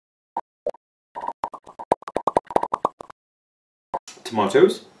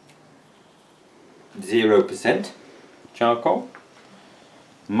tomatoes, 0% charcoal.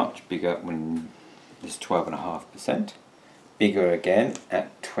 Much bigger when it's 12.5%. Bigger again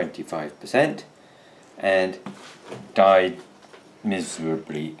at 25%. And died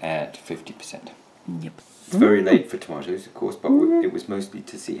miserably at 50%. Yep. It's very late for tomatoes, of course, but it was mostly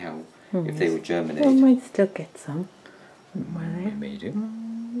to see how if they would germinate. We might still get some. We may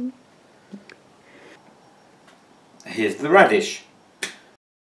do. Here's the radish.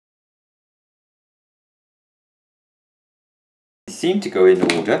 They seem to go in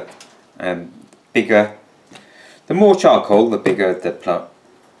order. Bigger, the more charcoal, the bigger the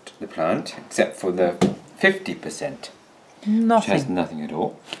plant, except for the 50%, which has nothing at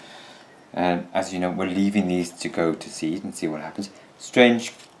all. And as you know, we're leaving these to go to seed and see what happens.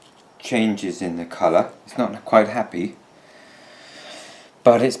 Strange changes in the colour. It's not quite happy,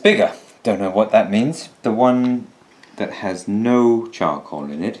 but it's bigger. Don't know what that means. The one that has no charcoal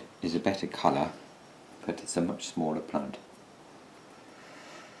in it is a better colour, but it's a much smaller plant.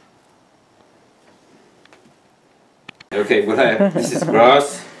 Okay, well this is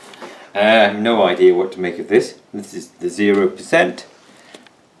grass. I have no idea what to make of this. This is the 0%,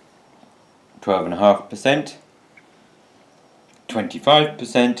 12.5%,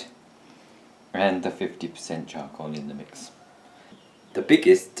 25%, and the 50% charcoal in the mix. The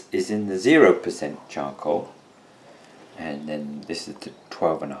biggest is in the 0% charcoal, and then this is the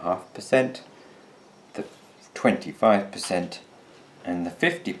 12.5%, the 25%, and the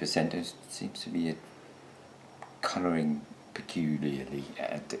 50% seems to be colouring peculiarly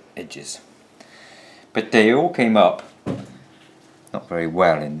at the edges. But they all came up not very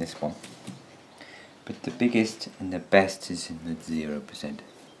well in this one. But the biggest and the best is in the 0%.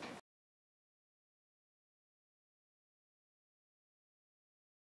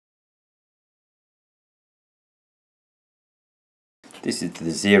 This is the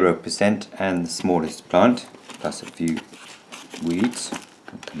 0% and the smallest plant, plus a few weeds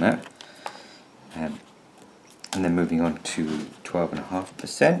that come out. And then moving on to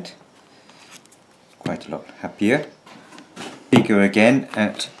 12.5%, quite a lot happier. Bigger again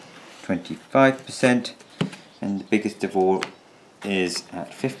at 25%, and the biggest of all is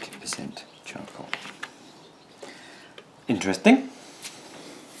at 50% charcoal. Interesting.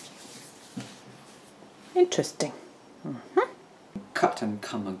 Interesting. Cut and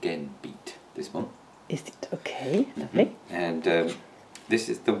come again beet, this one. Is it okay? Lovely. And this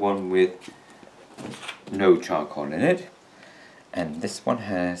is the one with no charcoal in it, and this one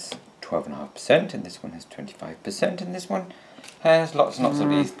has 12.5%, and this one has 25%, and this one has lots and lots of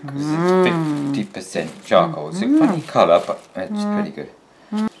these because it's 50% charcoal. It's a funny colour, but it's pretty good.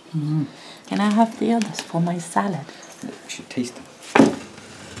 Can I have the others for my salad? You should taste them.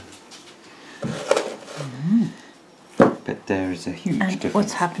 But there is a huge difference.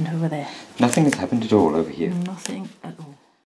 What's happened over there? Nothing has happened at all over here. Nothing at